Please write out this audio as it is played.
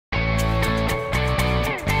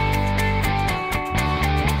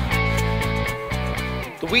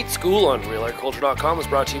Wheat School on RealAgriculture.com is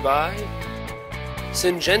brought to you by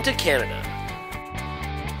Syngenta Canada,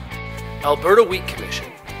 Alberta Wheat Commission,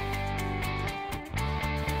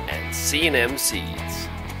 and C&M Seeds.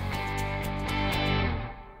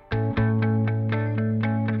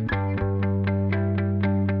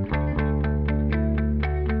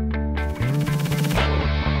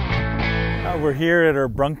 We're here at our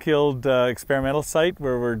Brunkild experimental site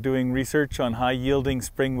where we're doing research on high-yielding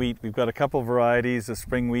spring wheat. We've got a couple varieties of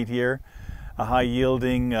spring wheat here. A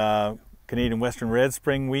high-yielding Canadian Western Red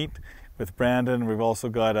spring wheat with Brandon. We've also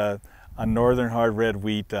got a Northern Hard Red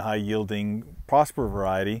wheat, a high-yielding Prosper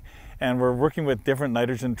variety. And we're working with different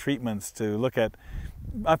nitrogen treatments to look at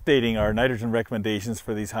updating our nitrogen recommendations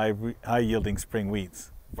for these high-yielding spring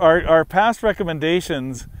wheats. Our past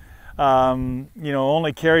recommendations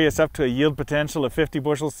only carry us up to a yield potential of 50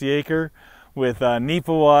 bushels the acre with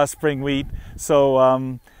Nipawa spring wheat.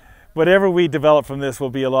 So whatever we develop from this will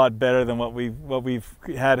be a lot better than what we've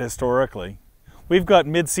had historically. We've got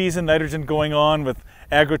mid-season nitrogen going on with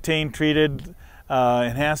agrotane treated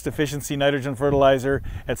enhanced efficiency nitrogen fertilizer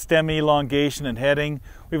at stem elongation and heading.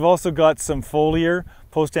 We've also got some foliar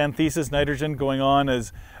post-anthesis nitrogen going on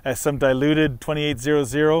as some diluted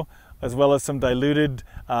 2800 as well as some diluted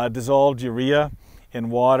dissolved urea in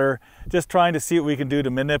water, just trying to see what we can do to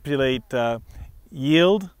manipulate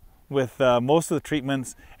yield with most of the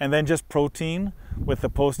treatments, and then just protein with the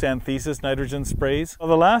post-anthesis nitrogen sprays. Well,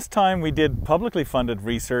 the last time we did publicly funded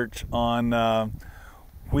research on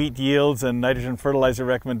wheat yields and nitrogen fertilizer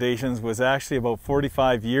recommendations was actually about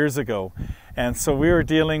 45 years ago. And so we were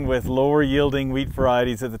dealing with lower yielding wheat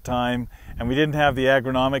varieties at the time, and we didn't have the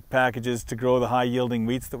agronomic packages to grow the high yielding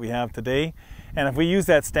wheats that we have today. And if we use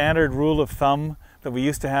that standard rule of thumb that we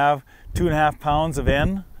used to have, 2.5 pounds of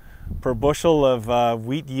N per bushel of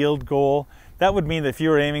wheat yield goal, that would mean that if you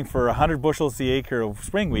were aiming for 100 bushels the acre of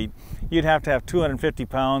spring wheat, you'd have to have 250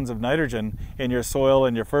 pounds of nitrogen in your soil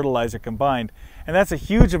and your fertilizer combined. And that's a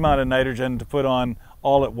huge amount of nitrogen to put on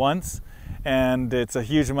all at once. And it's a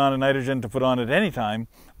huge amount of nitrogen to put on at any time,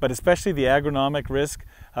 but especially the agronomic risk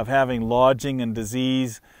of having lodging and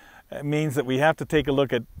disease means that we have to take a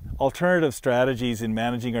look at alternative strategies in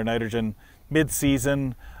managing our nitrogen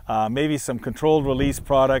mid-season, maybe some controlled release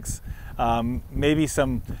products, maybe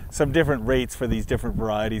some different rates for these different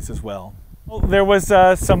varieties as well. There was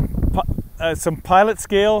some pilot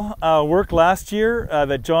scale work last year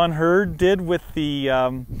that John Hurd did with the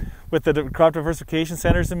crop diversification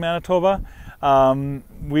centers in Manitoba.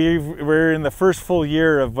 We're in the first full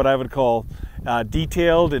year of what I would call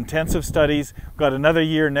detailed, intensive studies. We've got another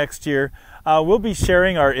year next year. We'll be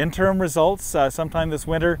sharing our interim results sometime this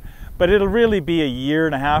winter, but it'll really be 1.5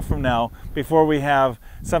 years from now before we have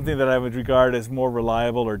something that I would regard as more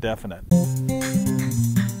reliable or definite.